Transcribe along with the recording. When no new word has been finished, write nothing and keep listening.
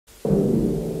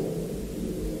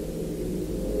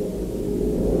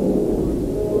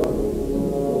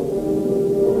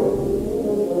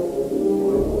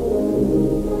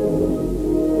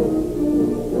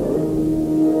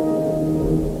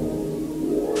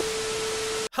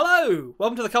Hello,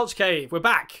 welcome to the Culture Cave. We're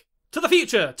back. To the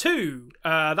Future 2.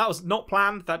 That was not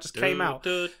planned. That just came out.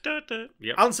 Yep.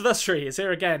 Alan Silvestri is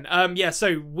here again.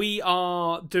 So we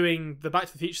are doing the Back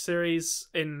to the Future series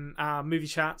in our movie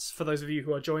chats. For those of you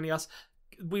who are joining us,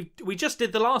 we just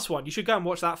did the last one. You should go and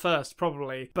watch that first,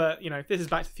 probably. But this is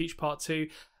Back to the Future Part 2.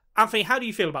 Anthony, how do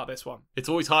you feel about this one? It's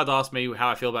always hard to ask me how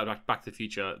I feel about Back to the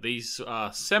Future. These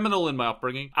are seminal in my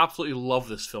upbringing. Absolutely love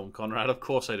this film, Konrad. Of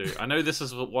course I do. I know this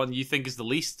is one you think is the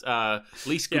least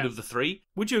good of the three.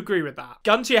 Would you agree with that?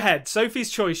 Gun to your head.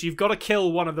 Sophie's choice. You've got to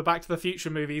kill one of the Back to the Future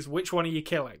movies. Which one are you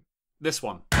killing? This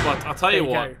one. But I'll tell you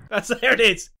what. There it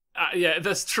is. Yeah,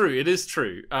 that's true. It is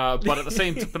true. But at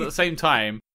the same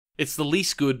time, it's the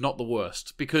least good, not the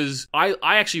worst, because I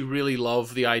actually really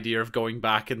love the idea of going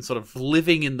back and sort of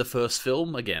living in the first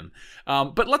film again.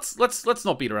 But let's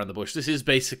not beat around the bush. This is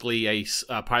basically a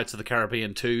Pirates of the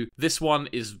Caribbean 2. This one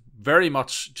is very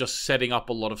much just setting up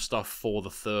a lot of stuff for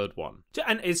the third one.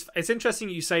 And it's interesting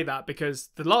you say that, because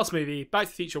the last movie, Back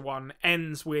to the Future 1,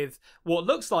 ends with what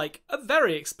looks like a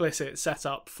very explicit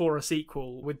setup for a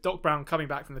sequel, with Doc Brown coming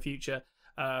back from the future.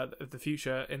 The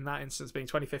future in that instance being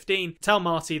 2015, tell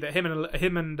Marty that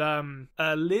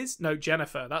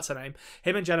Jennifer, that's her name,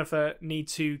 him and Jennifer need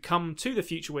to come to the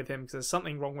future with him because there's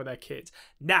something wrong with their kids.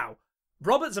 Now,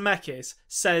 Robert Zemeckis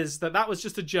says that was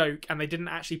just a joke and they didn't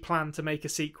actually plan to make a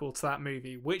sequel to that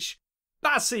movie, which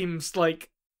that seems like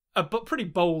a pretty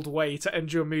bold way to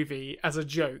end your movie as a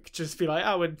joke. Just be like,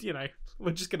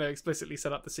 we're just going to explicitly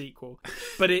set up the sequel.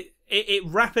 But it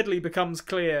rapidly becomes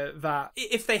clear that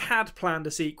if they had planned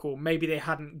a sequel, maybe they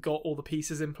hadn't got all the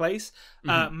pieces in place.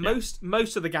 Most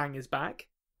of the gang is back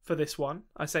for this one.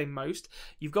 I say most.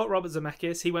 You've got Robert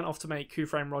Zemeckis. He went off to make Who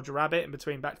Framed Roger Rabbit in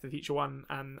between Back to the Future 1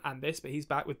 and this, but he's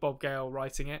back with Bob Gale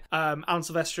writing it. Alan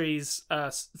Silvestri's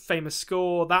famous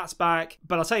score, that's back.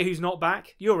 But I'll tell you who's not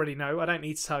back. You already know. I don't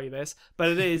need to tell you this. But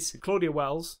it is Claudia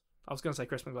Wells. I was going to say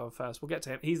Crispin Glover first. We'll get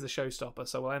to him. He's the showstopper,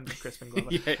 so we'll end with Crispin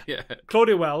Glover. yeah.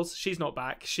 Claudia Wells, she's not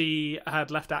back. She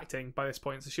had left acting by this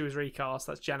point, so she was recast.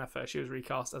 That's Jennifer. She was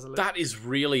recast as Elizabeth. That is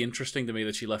really interesting to me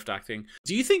that she left acting.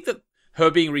 Do you think that her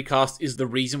being recast is the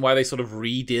reason why they sort of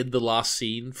redid the last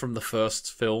scene from the first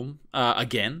film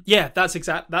again? Yeah, that's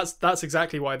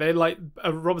exactly why. They Robert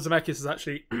Zemeckis has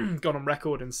actually gone on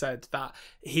record and said that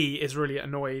he is really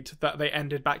annoyed that they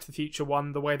ended Back to the Future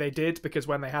 1 the way they did, because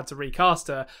when they had to recast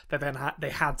her, they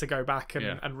had to go back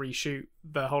and reshoot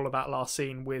the whole of that last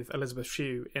scene with Elizabeth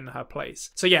Shue in her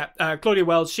place. So yeah, Claudia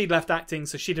Wells, she left acting,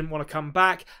 so she didn't want to come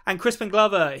back. And Crispin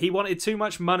Glover, he wanted too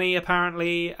much money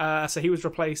apparently, so he was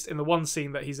replaced in the one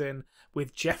scene that he's in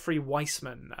with Jeffrey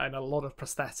Weissman and a lot of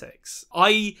prosthetics.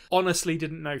 I honestly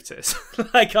didn't notice.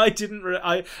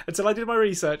 Until I did my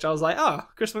research, I was like,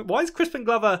 why is Crispin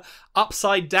Glover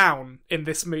upside down in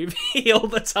this movie all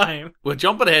the time? We're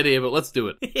jumping ahead here, but let's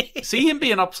do it. See him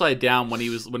being upside down when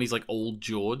he's like old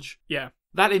George. Yeah.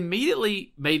 That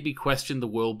immediately made me question the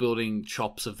world building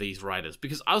chops of these writers,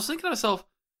 because I was thinking to myself,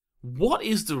 what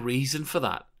is the reason for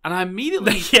that? And I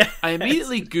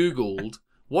immediately Googled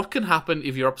what can happen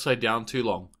if you're upside down too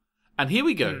long. And here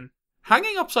we go.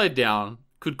 Hanging upside down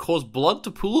could cause blood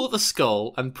to pool at the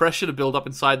skull and pressure to build up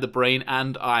inside the brain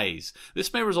and eyes.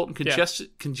 This may result in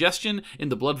congestion in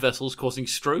the blood vessels, causing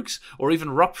strokes, or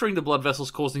even rupturing the blood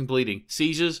vessels, causing bleeding.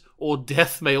 Seizures or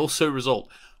death may also result.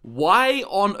 Why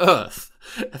on earth,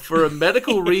 for a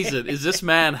medical reason, is this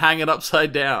man hanging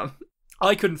upside down?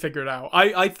 I couldn't figure it out.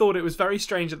 I thought it was very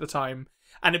strange at the time.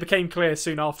 And it became clear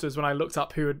soon afterwards when I looked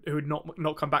up who had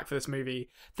not come back for this movie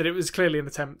that it was clearly an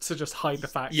attempt to just hide the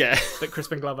fact that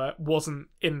Crispin Glover wasn't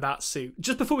in that suit.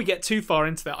 Just before we get too far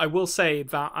into that, I will say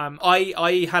that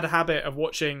I had a habit of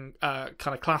watching kind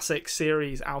of classic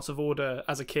series out of order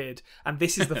as a kid, and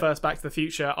this is the first Back to the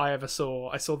Future I ever saw.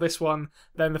 I saw this one,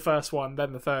 then the first one,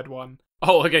 then the third one.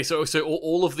 Oh, okay. So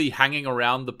all of the hanging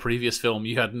around the previous film,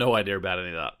 you had no idea about any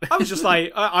of that. I was just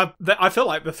like, I feel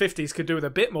like the 50s could do with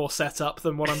a bit more setup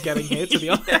than what I'm getting here, to be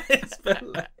honest.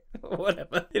 But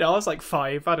whatever. I was like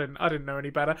 5. I didn't know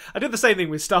any better. I did the same thing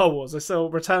with Star Wars. I saw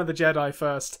Return of the Jedi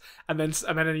first, and then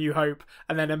A New Hope,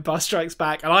 and then Empire Strikes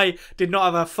Back, and I did not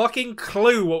have a fucking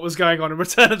clue what was going on in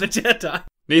Return of the Jedi.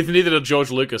 Neither did George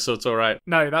Lucas, so it's all right.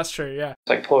 No, that's true. Yeah. It's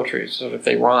like poetry, so if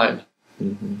they rhyme.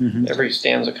 Every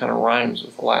stanza kind of rhymes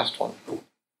with the last one.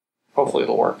 Hopefully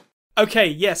it'll work. Okay,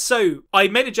 yes, so I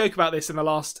made a joke about this in the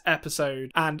last episode,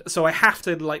 and so I have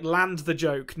to land the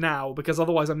joke now, because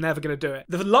otherwise I'm never going to do it.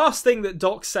 The last thing that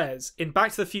Doc says in Back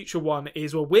to the Future 1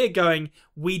 is, well, we're going,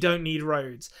 we don't need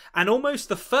roads. And almost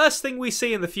the first thing we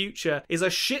see in the future is a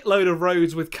shitload of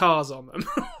roads with cars on them.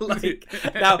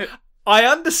 Now, I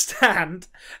understand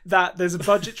that there's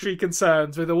budgetary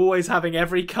concerns with always having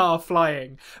every car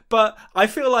flying, but I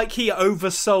feel like he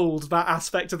oversold that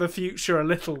aspect of the future a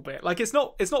little bit. Like, it's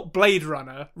not Blade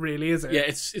Runner, really, is it? Yeah,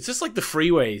 it's just like the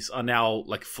freeways are now,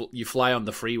 like, you fly on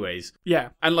the freeways. Yeah.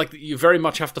 And, like, you very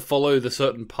much have to follow the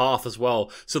certain path as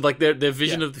well. So, like, their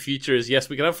vision of the future is, yes,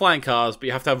 we can have flying cars, but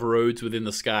you have to have roads within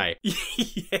the sky.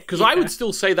 Because I would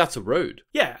still say that's a road.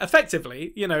 Yeah,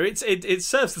 effectively. You know, it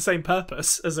serves the same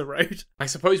purpose as a road. I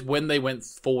suppose when they went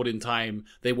forward in time,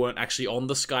 they weren't actually on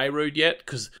the Sky Road yet,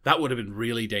 because that would have been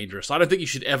really dangerous. I don't think you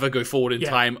should ever go forward in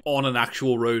time on an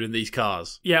actual road in these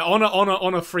cars. Yeah,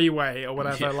 on a freeway or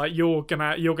whatever. Yeah. Like, you're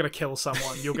gonna kill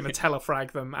someone. You're gonna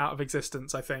telefrag them out of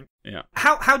existence, I think. Yeah.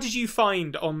 How did you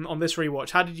find on this rewatch?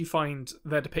 How did you find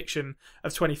their depiction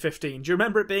of 2015? Do you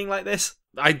remember it being like this?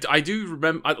 I do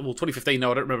remember, well, 2015,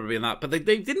 no, I don't remember being that, but they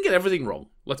didn't get everything wrong,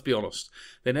 let's be honest.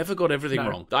 They never got everything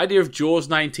wrong. The idea of Jaws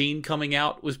 19 coming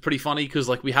out was pretty funny, because,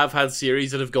 like, we have had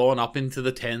series that have gone up into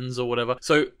the 10s or whatever,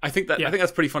 so I think that's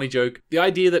a pretty funny joke. The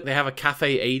idea that they have a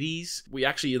cafe 80s, we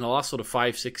actually, in the last sort of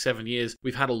 5, 6, 7 years,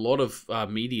 we've had a lot of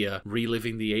media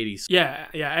reliving the 80s. Yeah,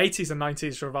 80s and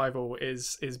 90s revival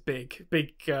is big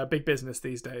business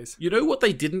these days. You know what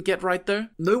they didn't get right, though?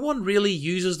 No one really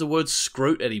uses the word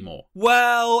scrote anymore.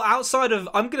 Well, outside of,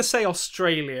 I'm going to say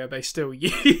Australia, they still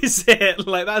use it.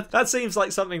 Like, that seems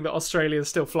like something that Australia's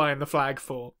still flying the flag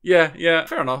for. Yeah,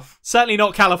 fair enough. Certainly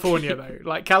not California, though.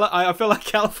 Like, I feel like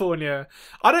California,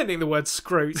 I don't think the word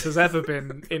scrote has ever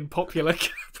been in popular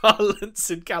parlance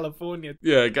in California.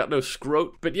 Yeah, got no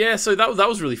scrote. But yeah, so that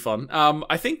was really fun.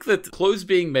 I think that clothes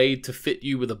being made to fit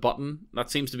you with a button,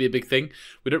 that seems to be a big thing.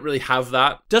 We don't really have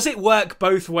that. Does it work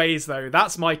both ways, though?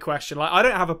 That's my question. Like, I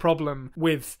don't have a problem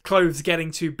with clothes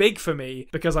getting too big for me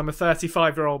because I'm a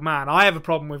 35-year-old man. I have a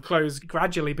problem with clothes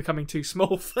gradually becoming too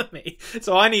small for me.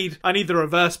 So I need the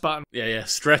reverse button. Yeah,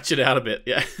 stretch it out a bit.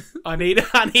 Yeah. I need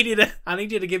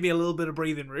you to give me a little bit of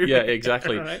breathing room. Yeah,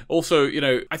 exactly. Right? Also, you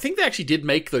know, I think they actually did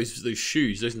make those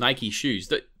shoes, those Nike shoes.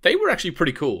 That they were actually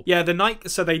pretty cool. Yeah, the Nike.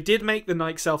 So they did make the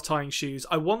Nike self-tying shoes.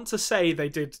 I want to say they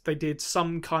did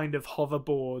some kind of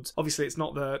hoverboard. Obviously, it's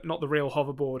not the real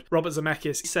hoverboard. Robert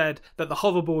Zemeckis said that the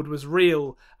hoverboard was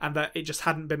real and that it just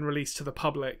hadn't been released to the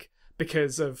public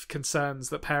because of concerns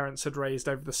that parents had raised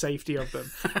over the safety of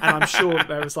them. And I'm sure that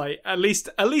there was, like, at least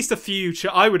a few.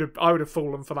 I would have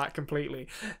fallen for that completely.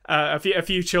 A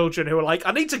few children who were like,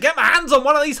 I need to get my hands on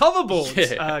one of these hoverboards,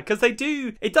 because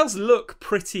it does look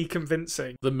pretty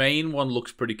convincing. The main one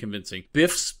looks pretty convincing.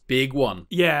 Biff's big one,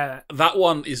 that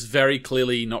one is very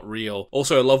clearly not real.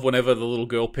 Also, I love whenever the little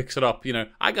girl picks it up. You know,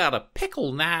 I got a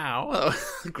pickle now.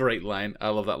 Great line. I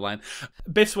love that line.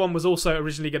 Biff's one was also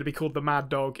originally going to be called the Mad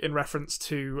Dog in reference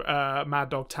to Mad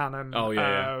Dog Tannen.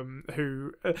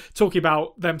 Who talking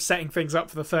about them setting things up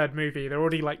for the third movie. They're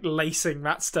already, like, lacing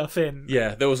that stuff in.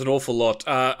 Yeah, there was an awful lot.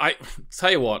 I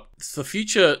tell you what, the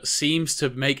future seems to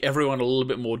make everyone a little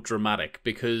bit more dramatic,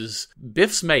 because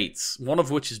Biff's mates, one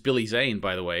of which is Billy Zane,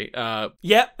 by the way.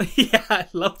 Yeah, I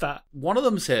love that. One of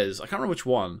them says, I can't remember which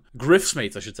one, Griff's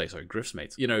mates, I should say, sorry, Griff's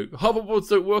mates. You know, hoverboards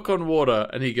don't work on water.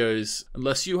 And he goes,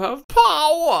 unless you have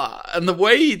power. And the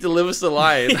way he delivers the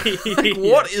line, like,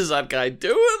 what is that guy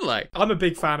doing? Like, I'm a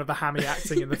big fan of the hammy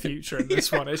acting in the future in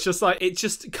this one. It's just like, it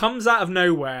just comes out of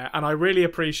nowhere, and I really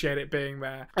appreciate it being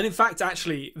there. And in fact,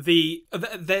 actually,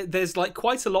 there's, like,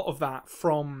 quite a lot of that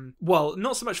from, well,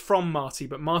 not so much from Marty,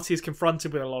 but Marty is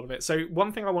confronted with a lot of it. So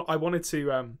one thing I wanted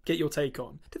to get your take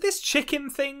on. Did this chicken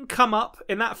thing come up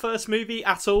in that first movie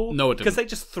at all? No, it didn't. Because they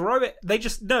just throw it,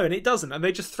 and it doesn't, and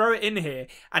they just throw it in here,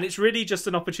 and it's really just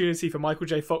an opportunity for Michael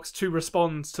J. Fox to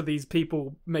respond to these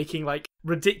people making, like,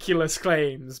 ridiculous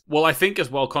claims. Well, I think as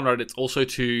well, Konrad, it's also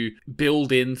to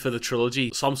build in for the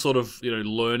trilogy some sort of, you know,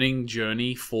 learning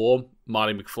journey for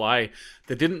Marty McFly.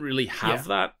 They didn't really have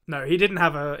that. No, he didn't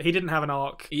have an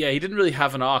arc. Yeah, he didn't really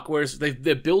have an arc, whereas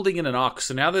they're building in an arc.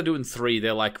 So now they're doing 3.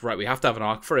 They're like, right, we have to have an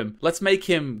arc for him. Let's make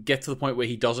him get to the point where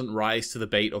he doesn't rise to the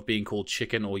bait of being called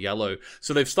chicken or yellow.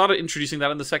 So they've started introducing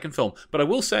that in the second film. But I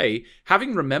will say,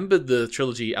 having remembered the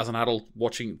trilogy as an adult,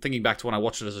 thinking back to when I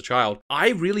watched it as a child, I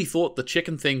really thought the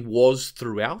chicken thing was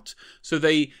throughout. So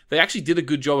they actually did a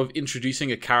good job of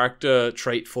introducing a character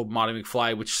trait for Marty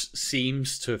McFly, which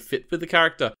seems to fit with the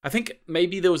character. I think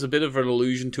maybe there was a bit of an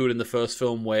allusion to it in the first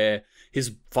film where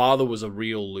his father was a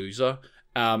real loser,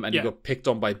 and he got picked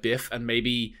on by Biff, and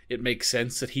maybe it makes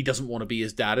sense that he doesn't want to be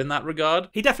his dad in that regard.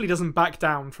 He definitely doesn't back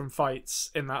down from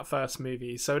fights in that first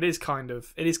movie, so it is kind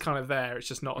of there. It's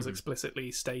just not as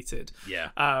explicitly stated. Yeah.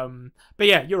 But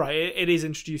yeah, you're right. It is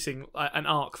introducing an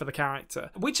arc for the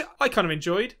character, which I kind of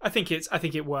enjoyed. I think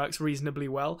it works reasonably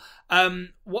well.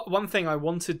 One thing I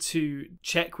wanted to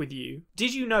check with you: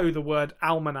 did you know the word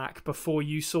almanac before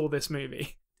you saw this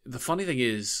movie? The funny thing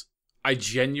is, I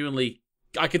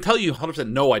can tell you 100%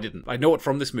 no, I didn't. I know it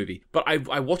from this movie. But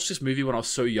I watched this movie when I was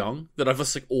so young that I've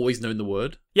just always known the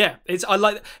word. Yeah, it's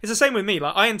the same with me.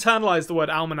 Like, I internalized the word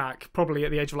almanac probably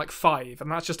at the age of 5,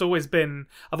 and that's just always been.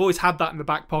 I've always had that in the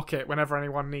back pocket whenever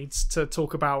anyone needs to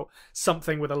talk about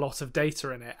something with a lot of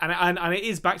data in it, and it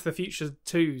is Back to the Future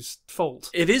 2's fault.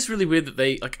 I is really weird that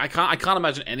they I can't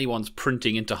imagine anyone's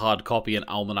printing into hard copy an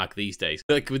almanac these days.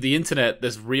 With the internet,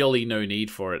 there's really no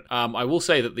need for it. I will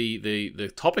say that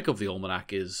the topic of the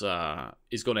almanac is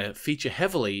going to feature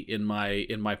heavily in my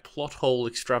Plothole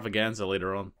Extravaganza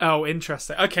later on. Oh,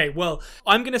 interesting. Okay, well,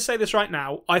 I'm going to say this right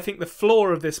now. I think the flaw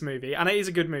of this movie, and it is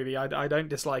a good movie, I don't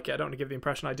dislike it, I don't want to give the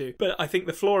impression I do, but I think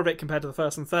the flaw of it compared to the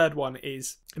first and third one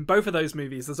is, in both of those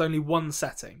movies, there's only one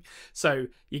setting. So,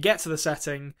 you get to the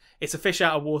setting, it's a fish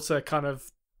out of water kind of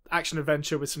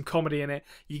action-adventure with some comedy in it.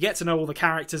 You get to know all the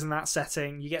characters in that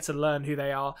setting, you get to learn who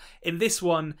they are. In this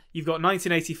one, you've got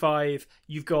 1985,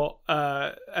 you've got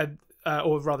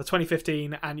or rather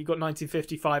 2015, and you've got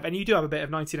 1955, and you do have a bit of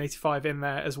 1985 in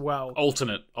there as well.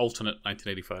 Alternate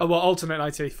 1985. Oh, well, alternate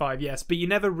 1985, yes, but you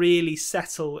never really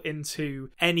settle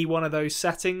into any one of those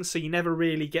settings, so you never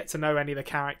really get to know any of the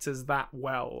characters that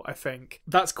well, I think.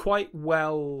 That's quite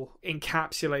well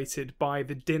encapsulated by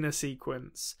the dinner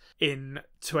sequence in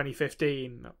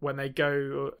 2015 when they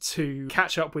go to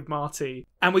catch up with Marty,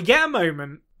 and we get a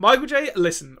moment. Michael J,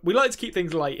 listen, we like to keep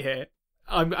things light here.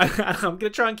 I'm going to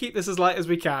try and keep this as light as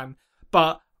we can,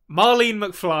 but Marlene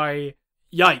McFly,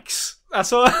 yikes.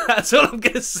 That's all I'm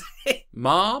going to say.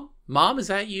 Mom, is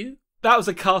that you? That was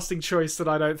a casting choice that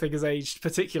I don't think has aged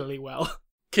particularly well.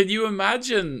 Can you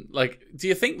imagine, do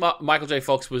you think Michael J.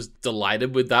 Fox was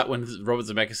delighted with that when Robert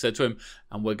Zemeckis said to him,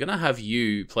 and we're going to have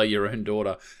you play your own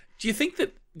daughter? Do you think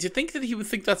that he would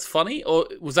think that's funny? Or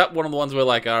was that one of the ones where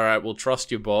all right, we'll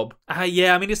trust you, Bob?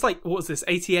 Yeah, I mean, it's what was this,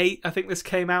 88, I think this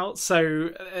came out, so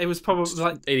it was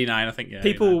probably 89, I think, yeah.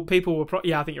 People were,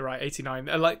 I think you're right, 89.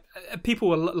 People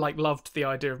were, loved the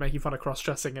idea of making fun of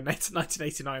cross-dressing in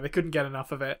 1989. They couldn't get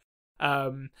enough of it.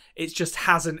 It just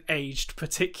hasn't aged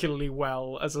particularly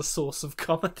well as a source of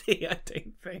comedy, I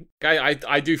don't think.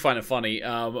 I do find it funny,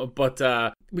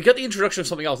 but we get the introduction of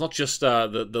something else, not just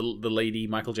the lady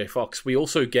Michael J. Fox. We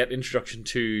also get introduction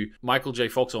to Michael J.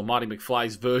 Fox, or Marty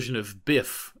McFly's version of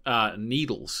Biff,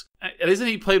 Needles. And isn't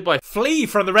he played by Flea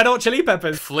from the Red Hot Chili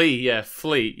Peppers? Flea.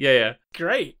 Yeah.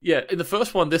 Great. Yeah, in the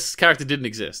first one, this character didn't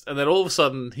exist. And then all of a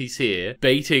sudden, he's here,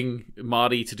 baiting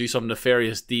Marty to do some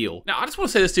nefarious deal. Now, I just want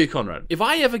to say this to you, Konrad. If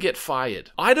I ever get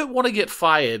fired, I don't want to get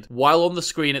fired while on the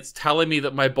screen it's telling me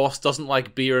that my boss doesn't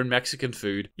like beer and Mexican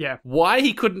food. Yeah. Why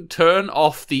he couldn't turn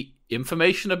off the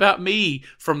information about me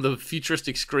from the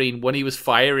futuristic screen when he was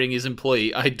firing his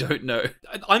employee, I don't know.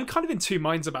 I'm kind of in two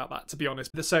minds about that, to be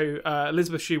honest. So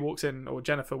Elizabeth Shue walks in, or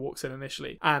Jennifer walks in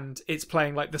initially, and it's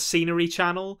playing the scenery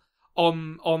channel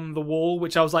on the wall,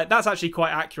 which I was like, that's actually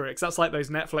quite accurate, because that's like those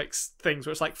Netflix things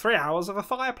where it's 3 hours of a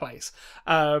fireplace.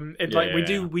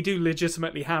 We do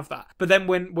legitimately have that. But then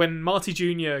when Marty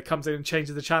Jr. comes in and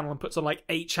changes the channel and puts on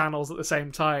 8 channels at the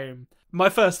same time, my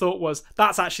first thought was,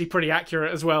 that's actually pretty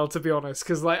accurate as well, to be honest,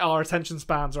 because our attention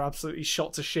spans are absolutely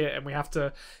shot to shit, and we have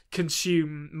to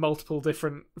consume multiple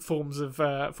different forms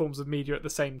of media at the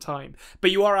same time.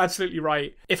 But you are absolutely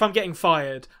right. If I'm getting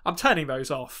fired, I'm turning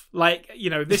those off.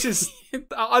 This is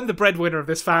I'm the breadwinner of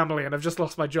this family, and I've just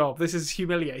lost my job. This is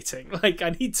humiliating.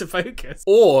 I need to focus.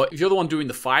 Or if you're the one doing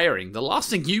the firing, the last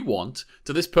thing you want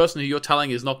to this person who you're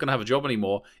telling is not going to have a job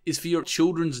anymore is for your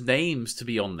children's names to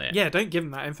be on there. Yeah, don't give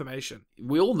them that information.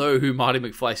 We all know who Marty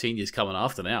McFly Sr. is coming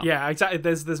after now. Yeah, exactly.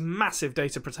 There's massive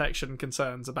data protection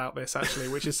concerns about this, actually,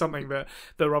 which is something that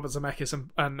Robert Zemeckis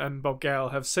and Bob Gale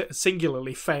have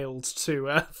singularly failed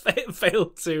to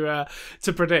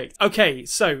predict. Okay,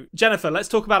 so Jennifer, let's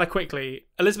talk about her quickly.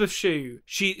 Elizabeth Shue,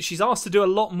 she's asked to do a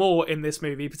lot more in this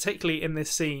movie, particularly in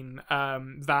this scene,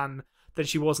 than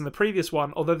she was in the previous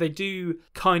one, although they do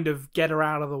kind of get her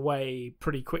out of the way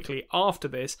pretty quickly after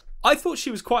this. I thought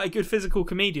she was quite a good physical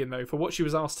comedian, though, for what she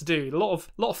was asked to do. A lot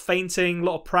of fainting, a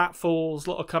lot of pratfalls,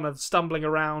 a lot of kind of stumbling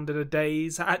around in a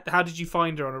daze. How did you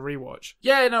find her on a rewatch?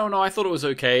 Yeah, no, I thought it was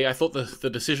okay. I thought the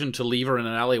decision to leave her in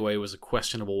an alleyway was a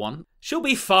questionable one. She'll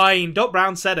be fine. Doc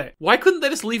Brown said it. Why couldn't they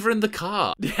just leave her in the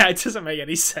car? Yeah, it doesn't make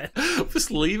any sense. Just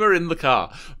leave her in the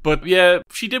car. But yeah,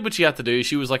 she did what she had to do.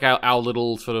 She was like our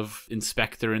little sort of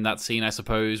inspector in that scene, I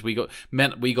suppose. We got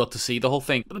to see the whole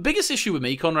thing. But the biggest issue with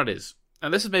me, Konrad, is,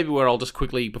 and this is maybe where I'll just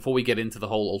quickly, before we get into the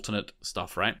whole alternate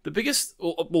stuff, right? The biggest,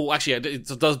 well, actually, it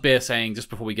does bear saying, just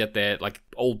before we get there, like,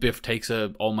 old Biff takes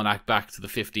a almanac back to the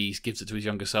 50s, gives it to his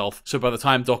younger self. So by the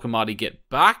time Doc and Marty get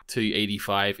back to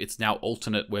 85, it's now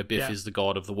alternate, where Biff is the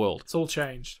god of the world. It's all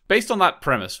changed. Based on that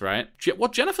premise, right?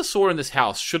 What Jennifer saw in this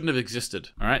house shouldn't have existed,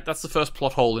 all right? That's the first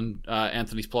plot hole in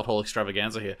Anthony's plot hole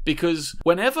extravaganza here. Because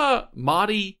whenever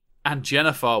Marty and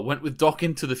Jennifer went with Doc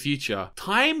into the future,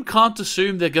 time can't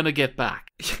assume they're going to get back.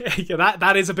 Yeah,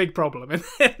 that is a big problem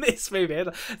in this movie.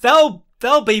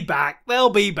 They'll be back.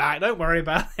 They'll be back. Don't worry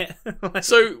about it.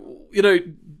 So,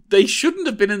 they shouldn't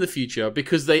have been in the future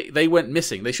because they went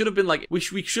missing. They should have been like, we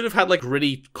should have had like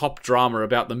gritty cop drama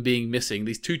about them being missing.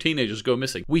 These two teenagers go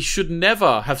missing. We should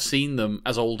never have seen them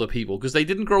as older people because they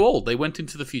didn't grow old. They went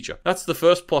into the future. That's the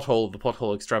first plot hole of the plot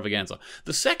hole extravaganza.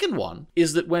 The second one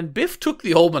is that when Biff took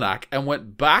the almanac and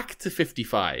went back to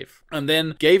 55 and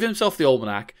then gave himself the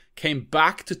almanac, came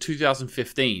back to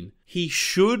 2015, he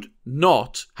should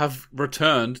not have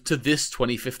returned to this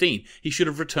 2015. He should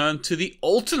have returned to the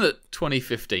alternate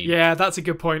 2015. Yeah, that's a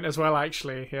good point as well,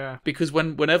 actually, yeah. Because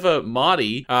whenever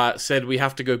Marty said we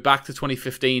have to go back to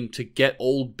 2015 to get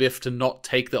old Biff to not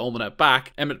take the almanac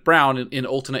back, Emmett Brown in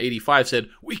alternate 85 said,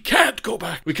 we can't go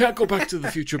back. We can't go back to the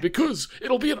future because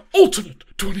it'll be an alternate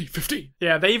 2015.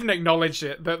 Yeah, they even acknowledged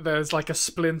it, that there's like a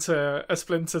splinter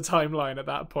timeline at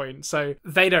that point, so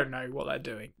they don't know what they're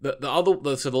doing. So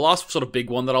the last sort of big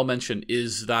one that I'll mention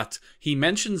is that he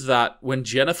mentions that when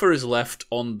Jennifer is left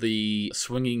on the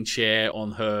swinging chair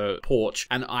on her porch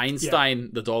and Einstein,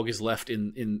 the dog, is left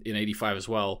in 85 as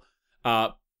well,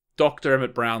 Dr.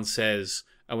 Emmett Brown says,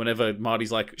 and whenever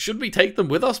Marty's like, should we take them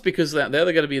with us because they're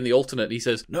going to be in the alternate? He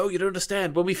says, no, you don't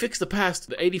understand. When we fix the past,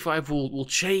 the 85 will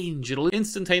change. It'll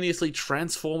instantaneously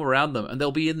transform around them and they'll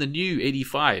be in the new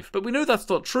 85. But we know that's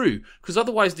not true because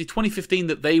otherwise the 2015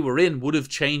 that they were in would have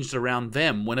changed around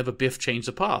them whenever Biff changed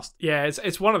the past. Yeah,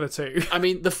 it's one of the two. I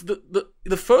mean,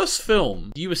 the first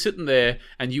film, you were sitting there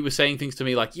and you were saying things to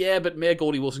me like, yeah, but Mayor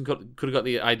Goldie Wilson could have got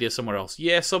the idea somewhere else.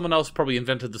 Yeah, someone else probably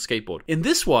invented the skateboard. In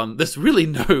this one, there's really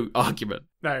no argument.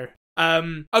 No.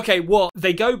 Okay, well,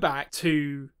 they go back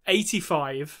to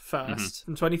 85 first,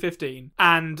 from 2015,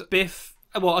 and Biff...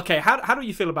 Well, okay, how do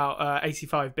you feel about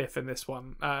 85 Biff in this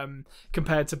one,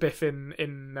 compared to Biff in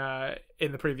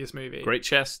the previous movie? Great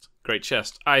chest.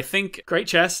 I think... Great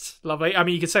chest, lovely. I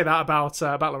mean, you could say that about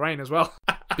Lorraine as well.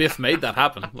 Biff made that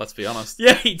happen, let's be honest.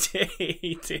 Yeah, he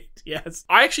did, yes.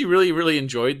 I actually really, really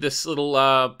enjoyed this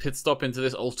little pit stop into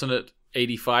this alternate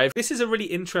 85. This is a really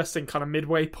interesting kind of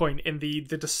midway point in the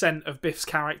descent of Biff's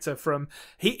character from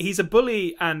he's a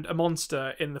bully and a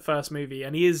monster in the first movie,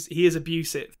 and he is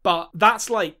abusive, but that's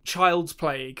like child's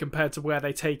play compared to where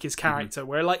they take his character.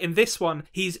 Where like in this one,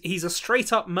 he's a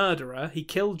straight up murderer. He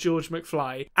killed George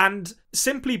McFly, and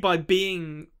simply by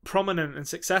being prominent and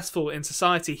successful in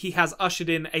society, he has ushered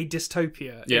in a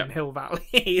dystopia in Hill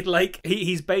Valley. Like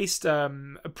he's based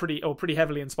pretty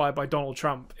heavily inspired by Donald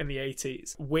Trump in the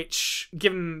 80s, which,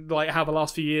 given like how the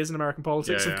last few years in American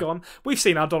politics have gone, we've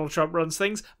seen how Donald Trump runs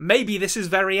things. Maybe this is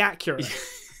very accurate.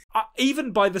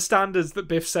 Even by the standards that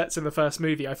Biff sets in the first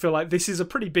movie, I feel like this is a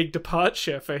pretty big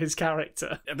departure for his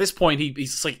character. At this point,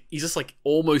 he's just like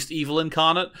almost evil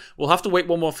incarnate. We'll have to wait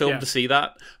one more film to see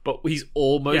that, but he's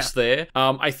almost there.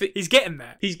 I think he's getting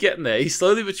there. He's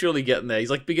slowly but surely getting there.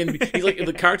 He's like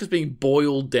the character's being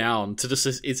boiled down to just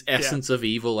its essence of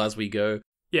evil as we go.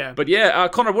 Yeah. But yeah,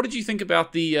 Konrad, what did you think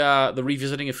about the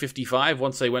revisiting of 55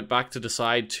 once they went back to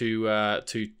decide to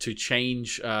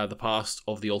change the past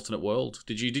of the alternate world?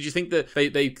 Did you think that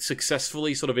they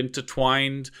successfully sort of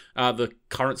intertwined the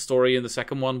current story in the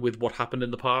second one with what happened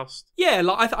in the past? Yeah,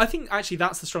 like I think actually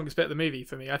that's the strongest bit of the movie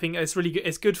for me. I think it's really good.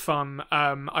 It's good fun.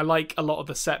 I like a lot of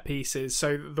the set pieces.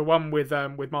 So the one with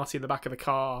Marty in the back of the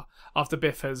car after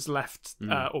Biff has left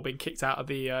or been kicked out of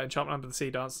the Enchantment Under the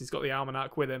Sea dance, he's got the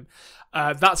almanac with him.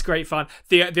 That's great fun.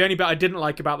 The only bit I didn't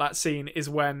like about that scene is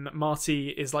when Marty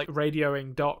is like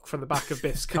radioing Doc from the back of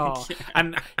Biff's car,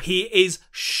 and he is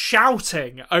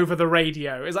shouting over the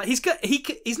radio. It's like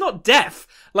he's not deaf.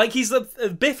 Like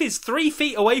Biff is 3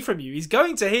 feet away from you. He's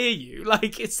going to hear you.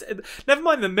 Like it's never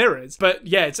mind the mirrors. But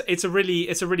yeah, it's a really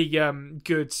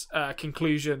good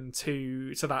conclusion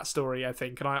to that story, I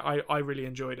think, and I really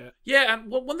enjoyed it. Yeah, and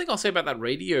one thing I'll say about that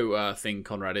radio thing,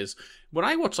 Konrad, is when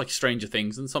I watch like Stranger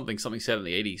Things and something said in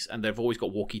the 80s, and they've always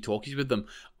got walkie-talkies with them,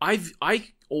 I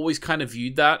always kind of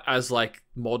viewed that as like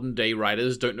modern day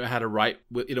writers don't know how to write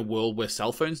in a world where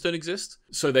cell phones don't exist,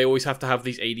 so they always have to have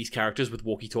these 80s characters with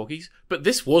walkie-talkies. But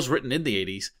this was written in the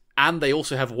 80s, and they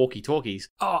also have walkie-talkies.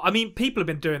 Oh, I mean, people have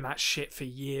been doing that shit for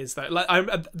years, though. Like,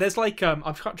 there's like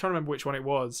I'm trying to remember which one it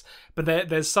was, but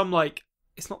there's some like.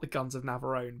 It's not the Guns of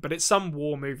Navarone, but it's some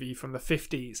war movie from the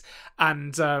 50s,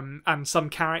 and some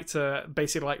character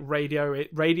basically like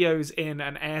radios in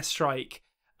an airstrike.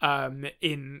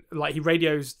 In like he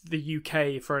radios the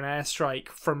UK for an airstrike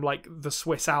from like the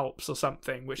Swiss Alps or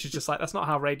something, which is just like that's not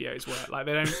how radios work. Like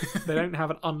they don't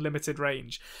have an unlimited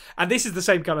range. And this is the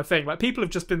same kind of thing. Like people have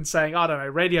just been saying, I don't know,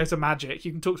 radios are magic.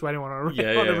 You can talk to anyone on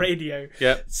a radio.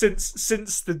 Yeah.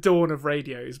 Since the dawn of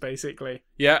radios, basically.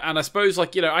 Yeah, and I suppose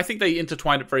like I think they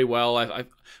intertwined it very well.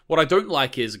 What I don't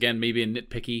like is, again, maybe a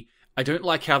nitpicky, I don't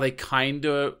like how they kind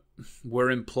of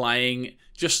were implying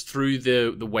just through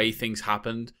the way things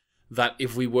happened that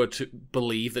if we were to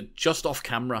believe that just off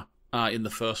camera in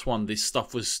the first one this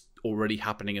stuff was already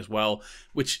happening as well,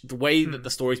 which the way that the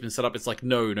story's been set up, it's like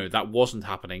no, that wasn't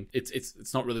happening.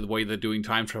 It's not really the way they're doing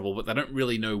time travel, but they don't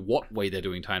really know what way they're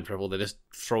doing time travel. They're just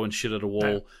throwing shit at a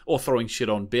wall, or throwing shit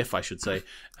on Biff, I should say,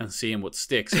 and seeing what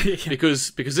sticks.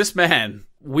 because this man,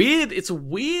 it's a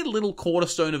weird little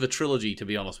cornerstone of a trilogy, to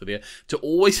be honest with you, to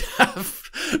always have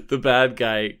the bad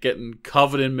guy getting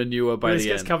covered in manure by the end. He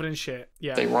gets covered in shit.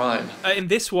 Yeah, they rhyme. In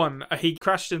this one, he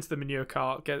crashed into the manure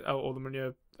car, or the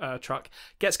manure truck,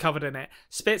 gets covered in it,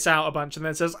 spits out a bunch, and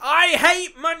then says, "I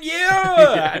hate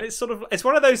manure." And it's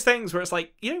one of those things where it's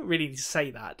like, you don't really need to say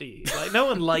that, do you? Like, no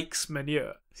one likes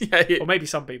manure. Yeah. Or maybe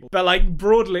some people, but like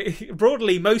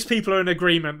broadly, most people are in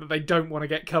agreement that they don't want to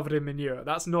get covered in manure.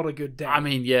 That's not a good day. I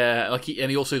mean, yeah, like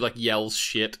he also like yells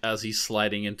shit as he's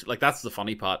sliding into. Like that's the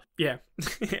funny part. Yeah,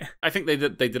 I think they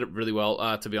did it really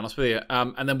well. To be honest with you,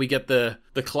 and then we get the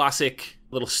classic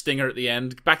little stinger at the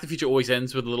end. Back to the Future always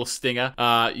ends with a little stinger.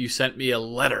 You sent me a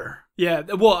letter. Yeah,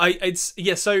 well,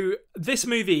 so this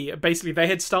movie, basically, they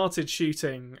had started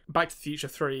shooting Back to the Future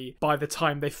 3 by the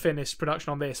time they finished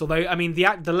production on this. Although, I mean,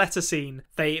 the letter scene,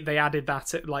 they added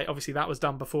that, like, obviously that was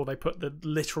done before they put the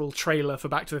literal trailer for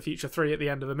Back to the Future 3 at the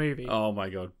end of the movie. Oh my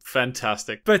god,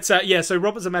 fantastic. But, so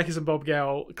Robert Zemeckis and Bob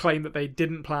Gale claim that they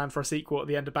didn't plan for a sequel at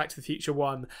the end of Back to the Future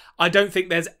 1. I don't think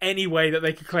there's any way that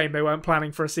they could claim they weren't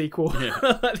planning for a sequel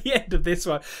at the end of this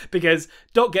one, because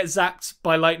Doc gets zapped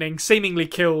by lightning, seemingly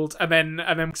killed, and then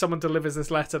someone delivers this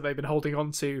letter they've been holding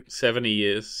on to 70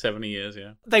 years,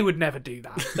 yeah. They would never do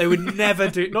that. They would never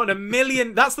do, not in a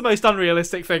million. That's the most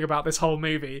unrealistic thing about this whole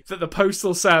movie, that the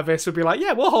postal service would be like,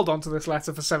 yeah, we'll hold on to this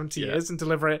letter for 70 years and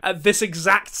deliver it at this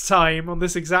exact time, on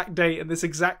this exact date, and this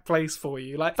exact place for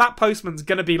you. Like, that postman's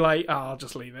gonna be like, oh, I'll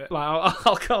just leave it.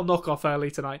 Like, I'll knock off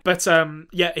early tonight. But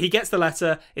he gets the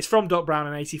letter. It's from Doc Brown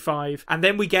in 85, and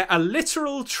then we get a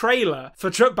literal trailer for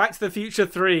Back to the Future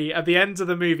 3 at the end of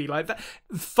the movie. Like, that,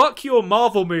 fuck your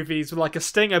Marvel movies with like a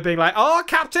stinger being like, oh,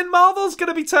 Captain Marvel's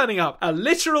gonna be turning up. A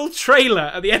literal trailer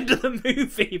at the end of the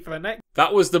movie for the next.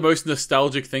 That was the most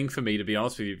nostalgic thing for me, to be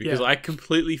honest with you, because I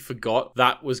completely forgot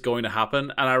that was going to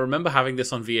happen. And I remember having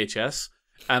this on VHS,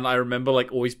 and I remember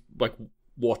like always like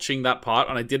watching that part,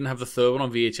 and I didn't have the third one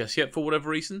on VHS yet for whatever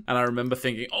reason, and I remember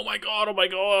thinking, oh my god,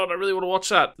 I really want to watch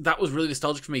that. That was really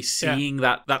nostalgic for me, seeing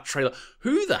that trailer.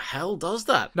 Who the hell does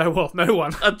that? No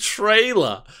one. A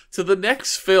trailer to the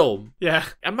next film. Yeah.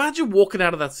 Imagine walking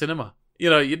out of that cinema. You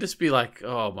know, you'd just be like,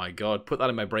 oh my god, put that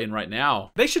in my brain right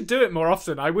now. They should do it more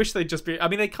often. I wish they'd just be... I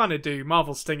mean, they kind of do.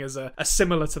 Marvel stingers are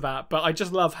similar to that, but I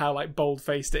just love how, like,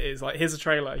 bold-faced it is. Like, here's a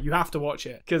trailer. You have to watch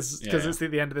it, because it's at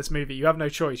the end of this movie. You have no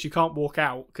choice. You can't walk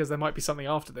out, because there might be something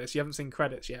after this. You haven't seen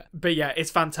credits yet. But yeah,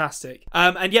 it's fantastic.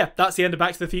 And yeah, that's the end of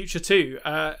Back to the Future 2.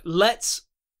 Let's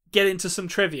get into some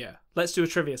trivia. Let's do a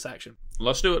trivia section.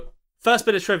 Let's do it. First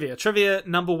bit of trivia. Trivia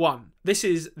number 1. This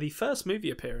is the first movie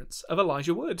appearance of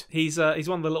Elijah Wood. He's one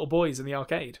of the little boys in the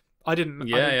arcade. I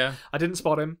didn't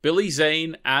spot him. Billy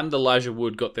Zane and Elijah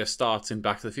Wood got their starts in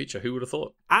Back to the Future. Who would have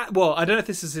thought? Well, I don't know if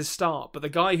this is his start, but the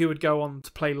guy who would go on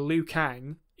to play Liu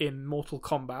Kang in Mortal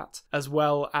Kombat, as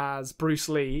well as Bruce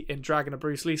Lee in Dragon: A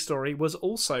Bruce Lee Story, was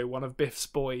also one of Biff's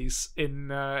boys in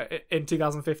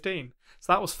 2015.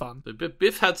 So that was fun.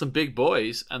 Biff had some big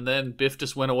boys, and then Biff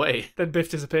just went away. Then Biff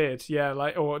disappeared. Yeah,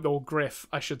 or Griff,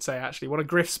 I should say, actually. One of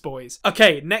Griff's boys.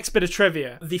 Okay, next bit of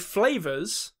trivia. The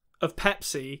flavours of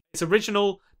Pepsi, its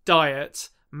original, Diet,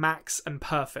 Max and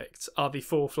Perfect are the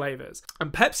 4 flavours.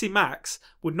 And Pepsi Max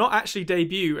would not actually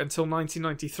debut until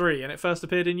 1993, and it first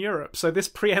appeared in Europe. So this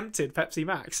preempted Pepsi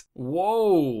Max.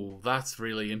 Whoa, that's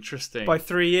really interesting. By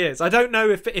 3 years. I don't know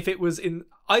if it was in...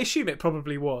 I assume it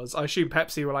probably was. I assume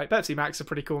Pepsi were like, Pepsi Max is a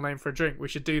pretty cool name for a drink. We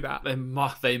should do that.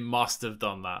 They must have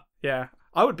done that. Yeah.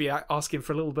 I would be asking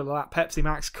for a little bit of that Pepsi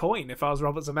Max coin if I was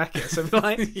Robert Zemeckis. I'd be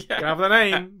like, you have the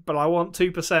name, but I want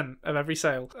 2% of every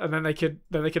sale. And then they could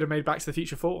have made Back to the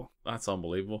Future 4. That's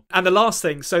unbelievable. And the last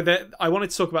thing, so that I wanted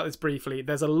to talk about this briefly.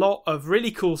 There's a lot of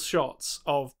really cool shots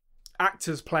of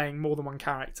actors playing more than one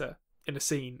character in a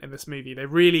scene in this movie. They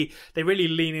really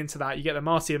lean into that. You get the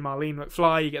Marty and Marlene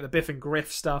McFly, you get the Biff and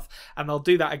Griff stuff, and they'll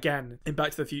do that again in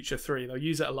Back to the Future 3. They'll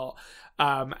use it a lot.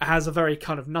 It has a very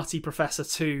kind of Nutty Professor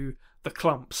 2 The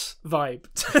Clumps vibe.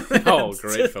 Oh,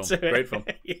 great film. Great film.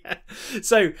 Yeah.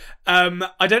 So,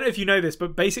 I don't know if you know this,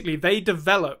 but basically they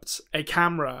developed a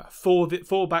camera for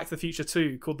Back to the Future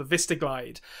 2 called the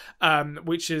VistaGlide,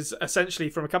 which is essentially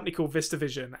from a company called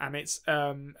VistaVision, and it's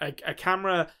a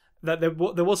camera that there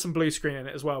was some blue screen in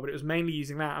it as well, but it was mainly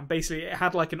using that. And basically it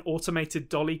had like an automated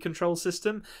dolly control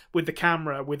system with the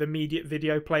camera with immediate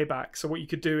video playback. So what you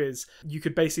could do is you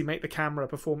could basically make the camera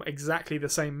perform exactly the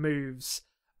same moves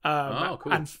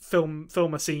cool. and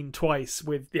film a scene twice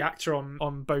with the actor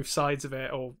on both sides of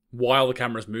it, or while the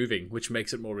camera's moving, which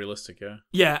makes it more realistic.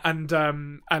 And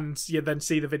you then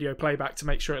see the video playback to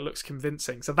make sure it looks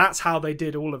convincing. So that's how they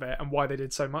did all of it and why they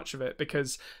did so much of it,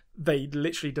 because they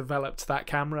literally developed that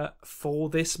camera for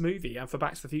this movie and for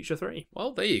Back to the Future 3.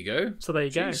 Well, there you go. So there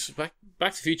you go.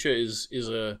 Back to the Future is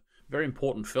a very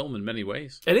important film in many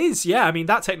ways. It is, yeah. I mean,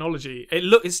 that technology,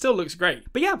 it still looks great.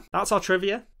 But yeah, that's our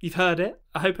trivia. You've heard it.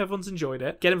 I hope everyone's enjoyed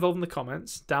it. Get involved in the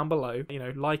comments down below.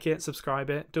 Like it, subscribe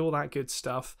it, do all that good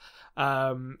stuff.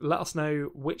 Let us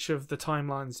know which of the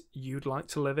timelines you'd like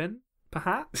to live in,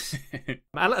 perhaps. And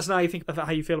let us know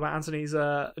how you feel about Anthony's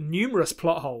numerous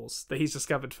plot holes that he's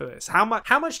discovered for this. How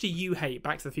much do you hate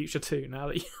Back to the Future 2 now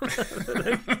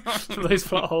that those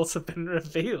plot holes have been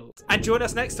revealed? And join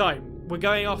us next time. We're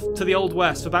going off to the Old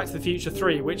West for Back to the Future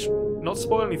 3, which, not to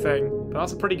spoil anything, but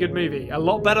that's a pretty good movie. A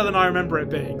lot better than I remember it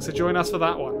being, so join us for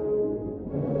that one.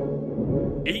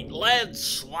 Eat lead,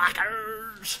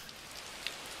 slackers!